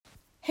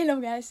Hello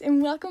guys,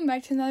 and welcome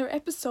back to another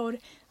episode.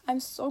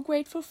 I'm so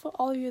grateful for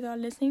all of you that are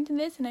listening to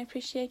this, and I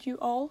appreciate you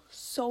all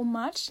so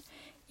much.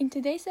 In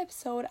today's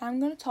episode,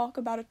 I'm going to talk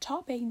about a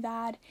topic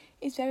that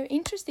is very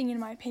interesting in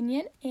my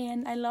opinion,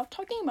 and I love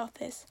talking about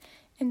this,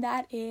 and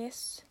that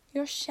is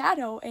your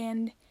shadow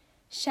and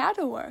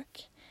shadow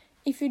work.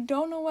 If you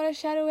don't know what a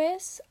shadow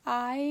is,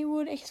 I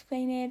would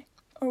explain it,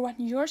 or what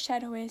your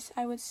shadow is.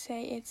 I would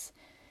say it's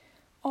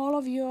all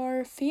of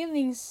your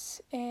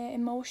feelings,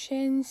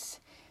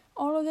 emotions,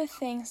 all of the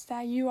things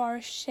that you are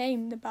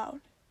ashamed about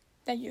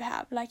that you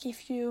have. Like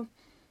if you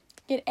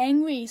get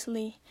angry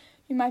easily,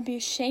 you might be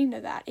ashamed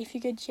of that. If you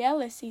get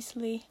jealous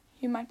easily,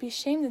 you might be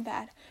ashamed of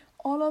that.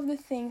 All of the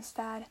things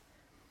that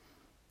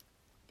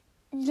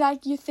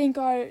you think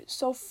are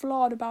so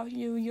flawed about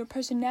you, your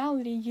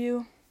personality,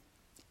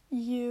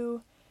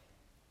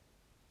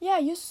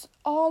 just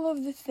all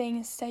of the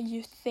things that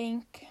you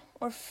think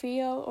or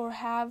feel or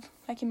have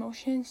like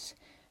emotions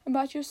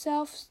about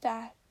yourself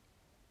that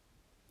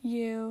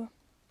you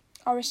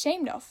are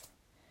ashamed of.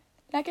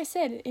 Like I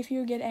said, if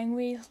you get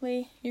angry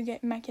easily,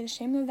 might get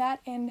ashamed of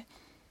that, and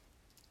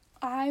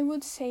I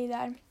would say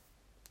that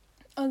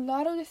a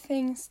lot of the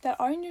things that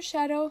are in your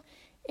shadow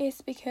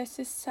is because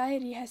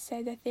society has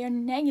said that they are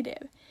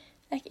negative.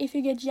 Like if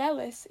you get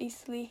jealous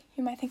easily,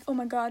 you might think, oh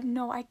my god,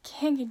 no, I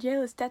can't get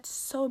jealous, that's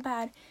so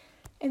bad.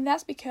 And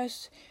that's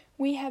because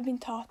we have been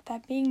taught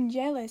that being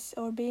jealous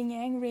or being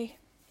angry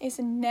is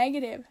a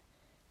negative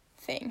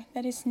thing,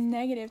 that is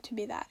negative to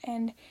be that.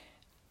 And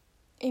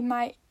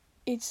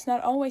it's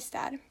not always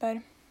that, but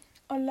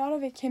a lot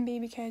of it can be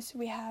because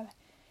we have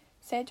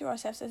said to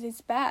ourselves that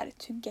it's bad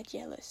to get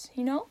jealous,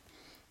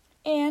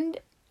 And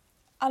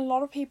a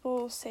lot of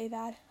people say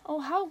that,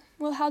 how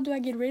do I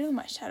get rid of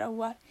my shadow?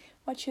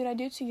 What should I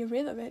do to get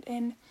rid of it?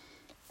 And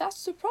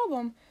that's the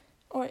problem.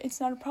 Or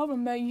it's not a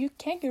problem, but you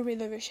can't get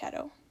rid of your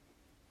shadow.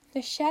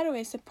 The shadow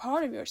is a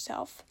part of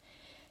yourself.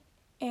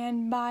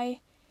 And by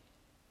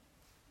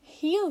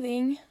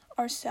healing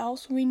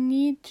ourselves, we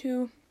need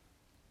to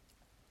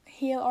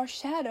heal our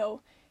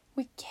shadow.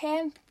 We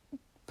can't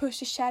push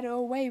the shadow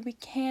away. We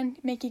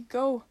can't make it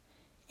go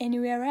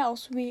anywhere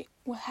else. We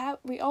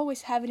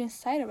always have it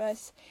inside of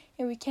us,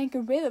 and we can't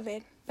get rid of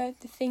it.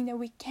 But the thing that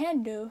we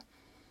can do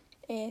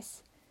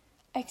is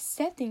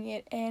accepting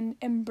it and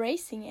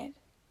embracing it,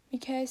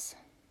 because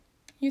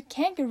you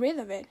can't get rid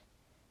of it.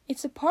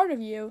 It's a part of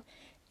you,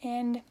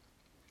 and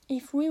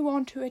if we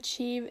want to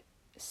achieve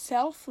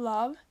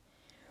self-love,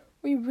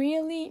 we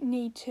really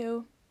need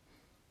to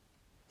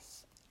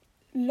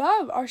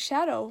love our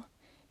shadow.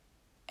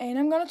 And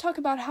I'm going to talk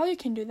about how you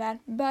can do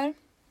that, but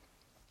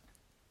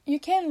you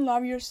can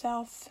love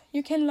yourself.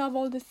 You can love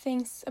all the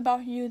things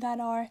about you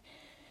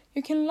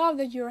you can love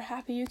that you're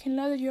happy, you can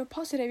love that you're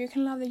positive, you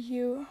can love that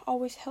you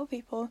always help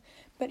people.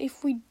 But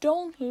if we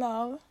don't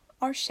love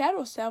our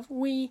shadow self,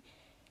 we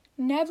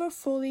never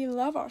fully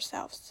love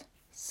ourselves.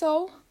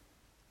 So,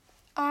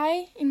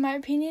 in my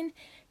opinion,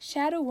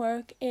 shadow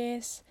work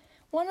is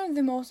one of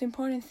the most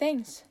important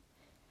things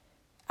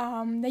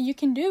that you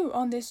can do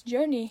on this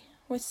journey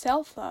with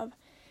self-love.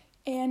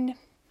 And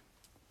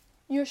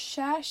your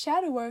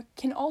shadow work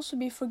can also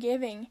be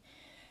forgiving.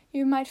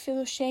 You might feel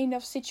ashamed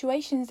of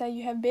situations that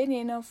you have been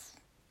in, of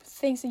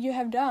things that you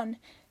have done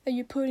that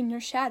you put in your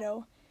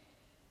shadow.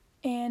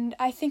 And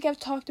I think I've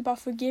talked about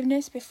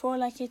forgiveness before,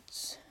 like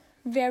it's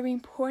very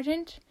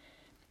important.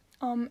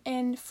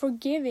 And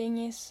forgiving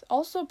is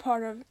also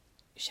part of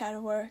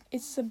shadow work.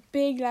 It's a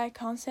big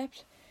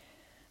concept.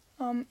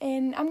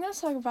 And I'm going to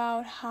talk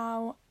about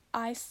how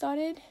I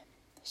started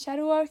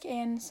shadow work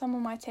and some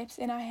of my tips,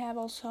 and I have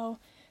also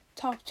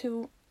talked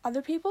to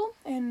other people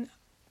and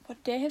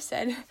what they have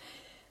said.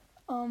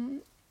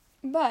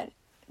 But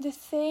the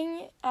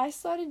thing I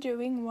started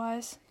doing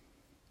was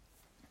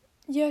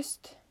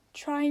just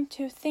trying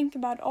to think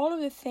about all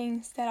of the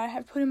things that I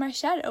have put in my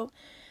shadow.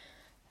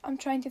 I'm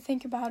trying to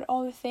think about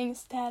all the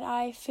things that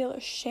I feel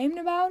ashamed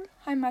about.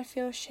 I might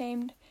feel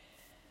ashamed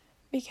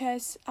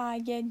because I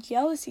get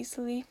jealous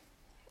easily,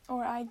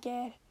 or I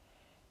get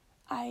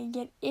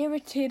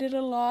irritated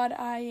a lot.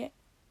 I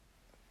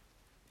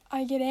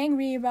get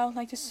angry about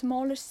the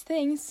smallest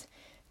things,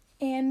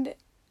 and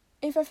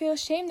if I feel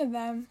ashamed of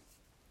them,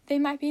 they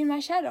might be in my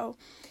shadow.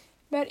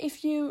 But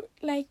if you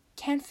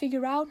can't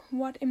figure out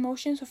what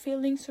emotions or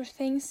feelings or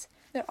things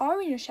that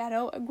are in your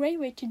shadow, a great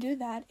way to do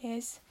that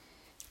is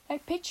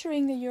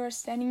picturing that you're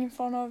standing in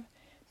front of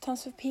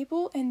tons of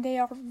people and they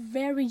are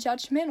very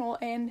judgmental,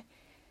 and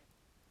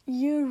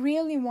you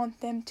really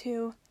want them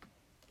to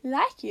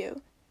like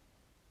you.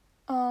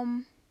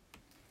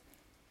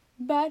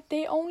 But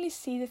they only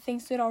see the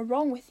things that are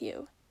wrong with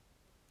you.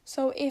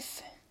 So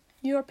if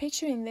you're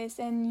picturing this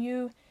and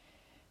you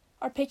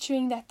are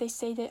picturing that they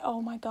say that,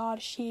 oh my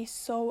god, she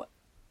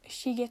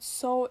gets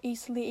so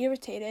easily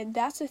irritated,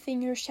 that's the thing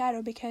in your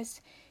shadow,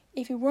 because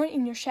if you weren't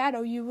in your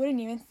shadow, you wouldn't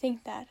even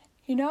think that,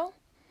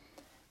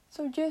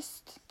 So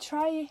just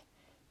try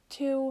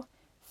to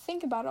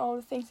think about all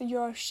the things that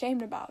you're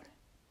ashamed about.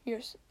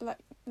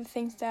 The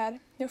things that,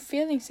 your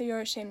feelings that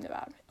you're ashamed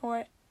about.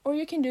 Or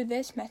you can do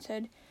this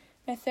method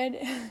method.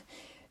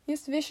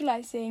 Just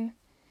visualizing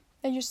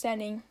that you're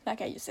standing,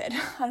 like I just said.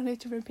 I don't need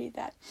to repeat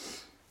that.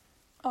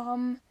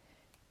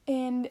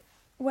 And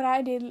what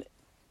I did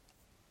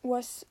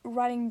was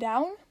writing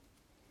down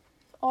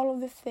all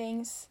of the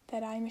things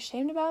that I'm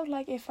ashamed about.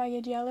 Like if I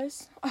get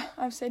jealous,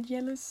 I've said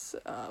jealous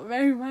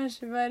very much,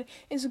 but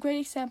it's a great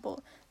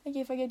example. Like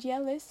if I get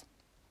jealous,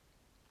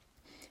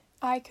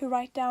 I could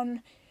write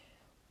down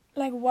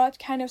like what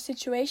kind of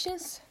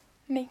situations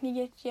make me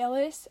get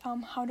jealous,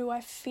 how do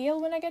I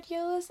feel when I get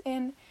jealous,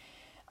 and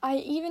I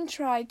even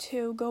tried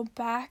to go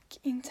back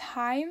in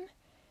time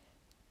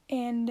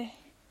and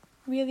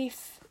really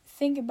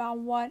think about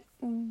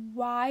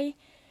why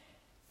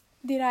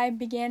did I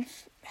begin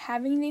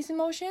having these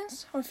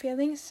emotions or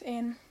feelings.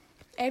 And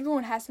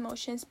everyone has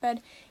emotions, but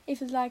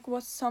if it's like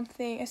what's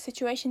a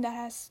situation that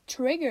has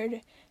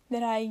triggered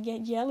that I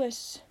get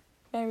jealous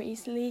very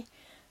easily,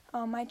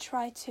 I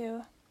try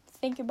to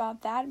think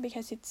about that,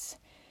 because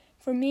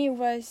for me it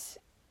was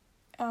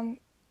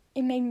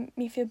it made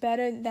me feel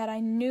better that I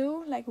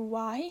knew like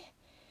why.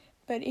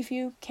 But if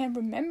you can't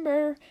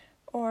remember,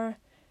 or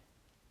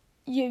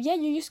you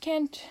just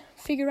can't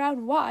figure out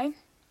why,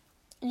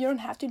 you don't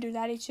have to do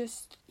that.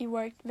 It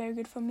worked very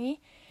good for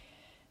me.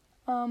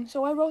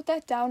 So I wrote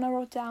that down. I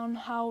wrote down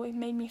how it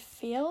made me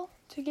feel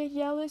to get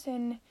jealous,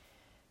 and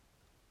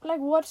like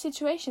what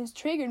situations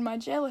triggered my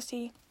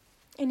jealousy,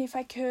 and if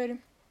I could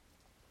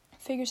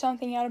figure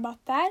something out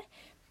about that.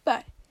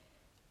 But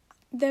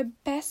the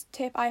best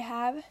tip I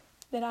have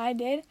that I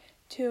did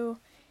to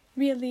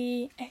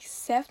really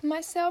accept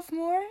myself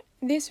more,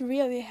 this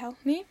really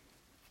helped me,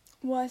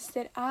 was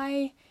that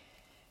I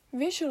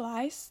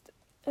visualized,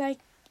 like,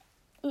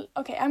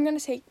 okay, I'm gonna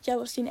take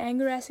jealousy and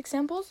anger as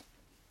examples.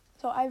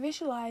 So I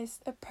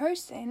visualized a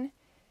person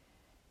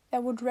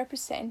that would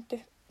represent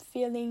the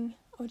feeling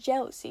of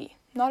jealousy.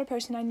 Not a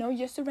person I know,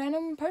 just a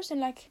random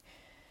person, like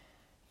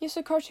just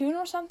a cartoon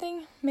or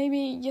something.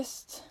 Maybe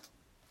just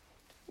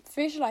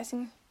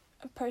visualizing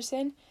a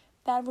person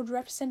that would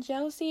represent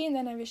jealousy, and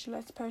then I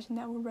visualized the person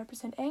that would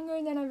represent anger,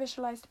 and then I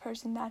visualized the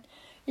person that,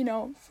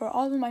 for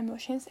all of my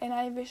emotions, and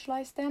I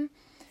visualized them,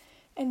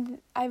 and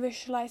I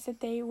visualized that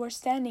they were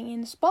standing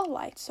in the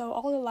spotlight, so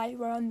all the light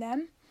were on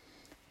them,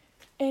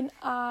 and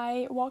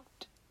I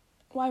walked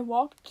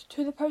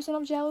to the person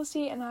of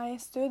jealousy, and I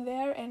stood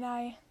there, and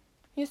I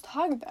just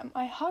hugged them.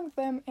 I hugged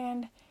them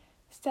and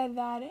said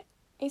that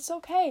it's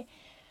okay,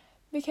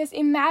 because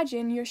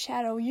imagine your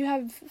shadow. You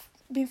have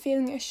been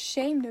feeling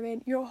ashamed of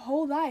it your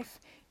whole life.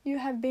 You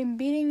have been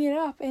beating it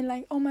up and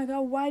like, oh my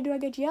god, why do I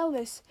get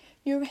jealous?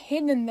 You've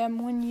hidden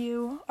them when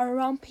you are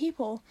around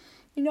people,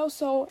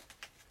 so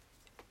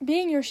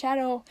being your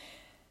shadow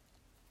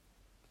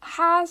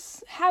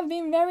have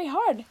been very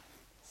hard.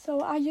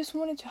 So I just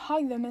wanted to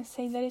hug them and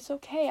say that it's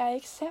okay, I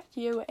accept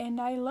you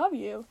and I love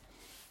you.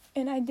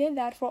 And I did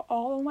that for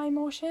all of my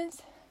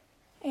emotions,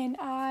 and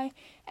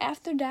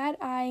after that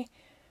I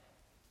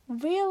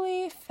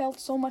really felt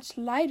so much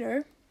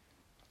lighter.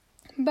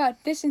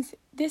 But this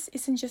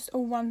isn't just a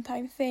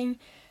one-time thing.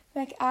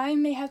 Like I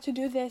may have to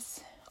do this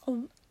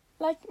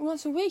like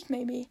once a week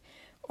maybe,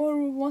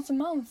 or once a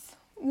month.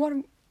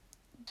 What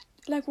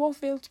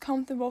feels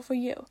comfortable for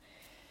you?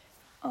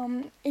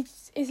 It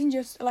isn't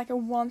just like a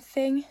one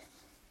thing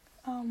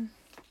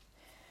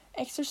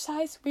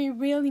exercise. We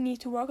really need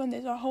to work on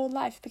this our whole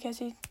life,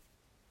 because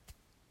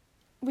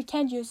we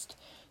can't just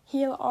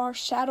heal our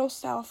shadow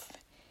self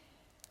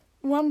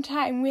one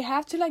time. We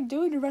have to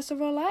do it the rest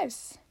of our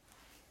lives.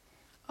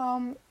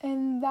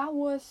 And that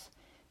was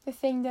the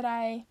thing that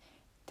I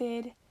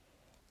did,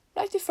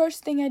 the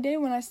first thing I did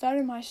when I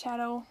started my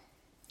shadow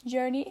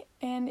journey,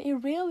 and it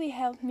really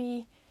helped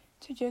me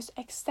to just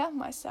accept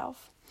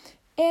myself.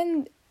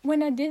 And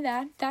when I did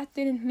that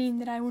didn't mean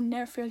that I would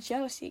never feel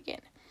jealousy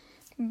again.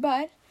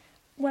 But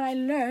what I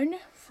learned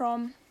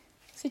from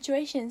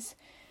situations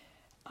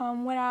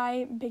when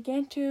I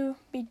began to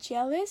be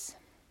jealous,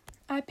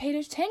 I paid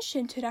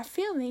attention to that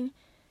feeling.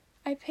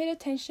 I paid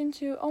attention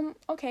to,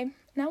 okay,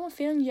 now I'm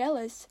feeling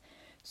jealous.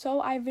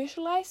 So I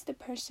visualized the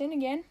person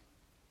again,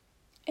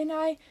 and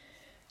I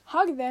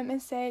hugged them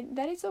and said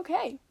that it's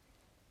okay.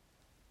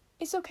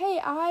 It's okay,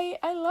 I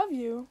love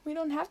you. We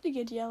don't have to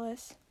get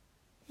jealous.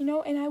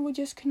 And I would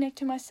just connect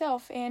to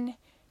myself and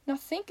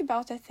not think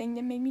about that thing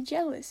that made me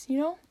jealous,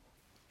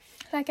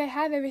 Like I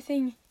have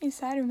everything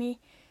inside of me.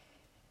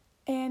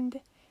 And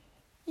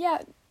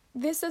yeah,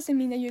 this doesn't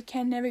mean that you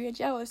can never get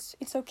jealous.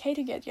 It's okay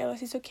to get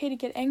jealous. It's okay to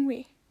get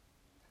angry.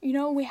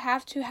 We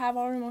have to have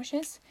our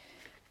emotions,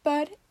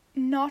 but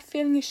not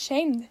feeling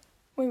ashamed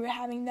when we're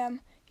having them.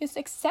 Just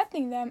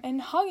accepting them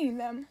and hugging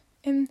them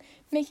and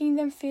making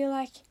them feel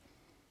like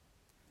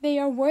they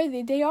are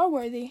worthy. They are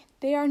worthy.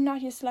 They are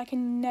not just like a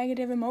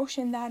negative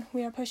emotion that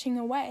we are pushing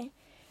away.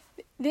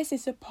 This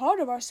is a part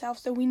of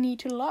ourselves that we need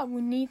to love.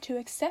 We need to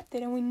accept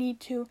it, and we need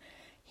to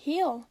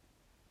heal.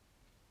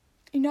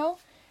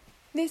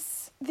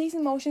 These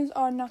emotions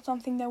are not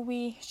something that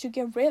we should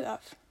get rid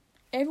of.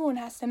 Everyone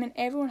has them, and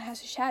everyone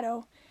has a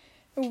shadow.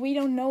 But we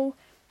know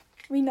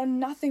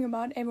nothing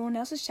about everyone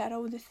else's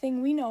shadow. The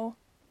thing we know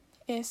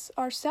is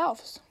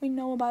ourselves. We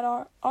know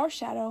about our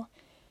shadow.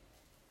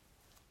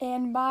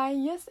 And by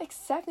just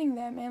accepting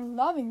them and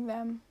loving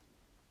them,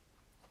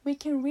 we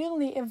can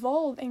really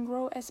evolve and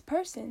grow as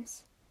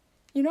persons.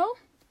 You know?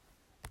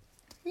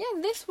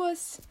 Yeah, this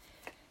was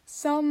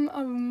some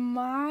of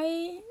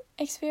my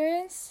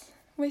experience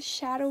with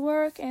shadow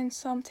work and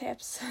some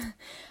tips.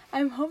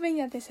 I'm hoping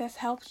that this has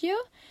helped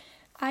you.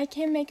 I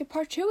can make a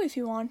part 2 if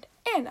you want.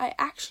 And I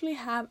actually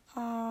have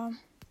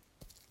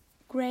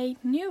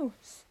great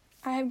news.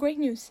 I have great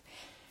news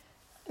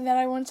that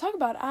I want to talk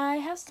about. I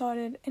have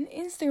started an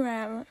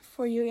Instagram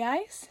for you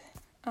guys,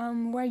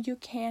 where you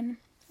can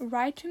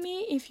write to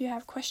me if you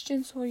have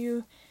questions or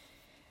you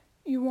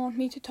want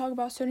me to talk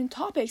about certain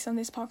topics on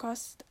this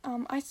podcast.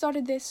 I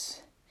started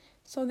this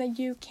so that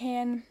you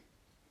can,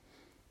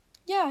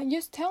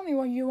 just tell me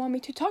what you want me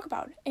to talk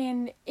about,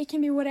 and it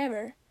can be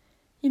whatever,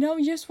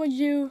 just what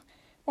you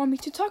want me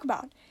to talk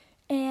about.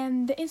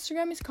 And the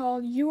Instagram is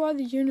called You Are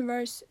the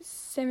Universe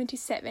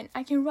 77.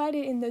 I can write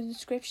it in the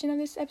description of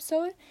this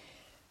episode.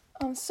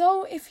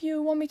 So if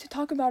you want me to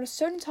talk about a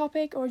certain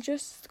topic or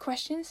just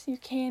questions, you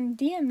can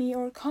DM me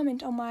or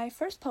comment on my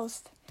first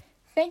post.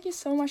 Thank you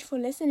so much for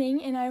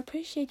listening, and I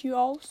appreciate you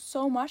all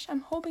so much.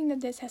 I'm hoping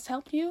that this has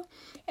helped you,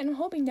 and I'm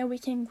hoping that we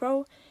can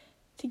grow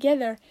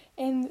together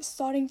and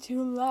starting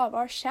to love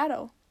our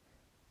shadow.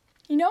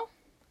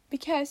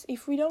 Because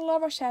if we don't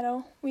love our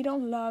shadow, we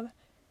don't love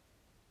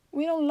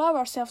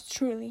ourselves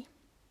truly.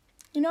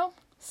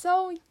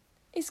 So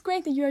it's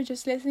great that you're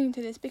just listening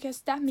to this,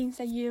 because that means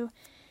that you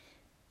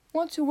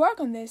want to work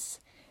on this,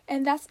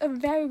 and that's a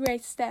very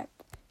great step.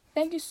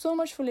 Thank you so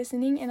much for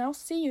listening, and I'll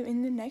see you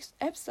in the next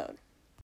episode.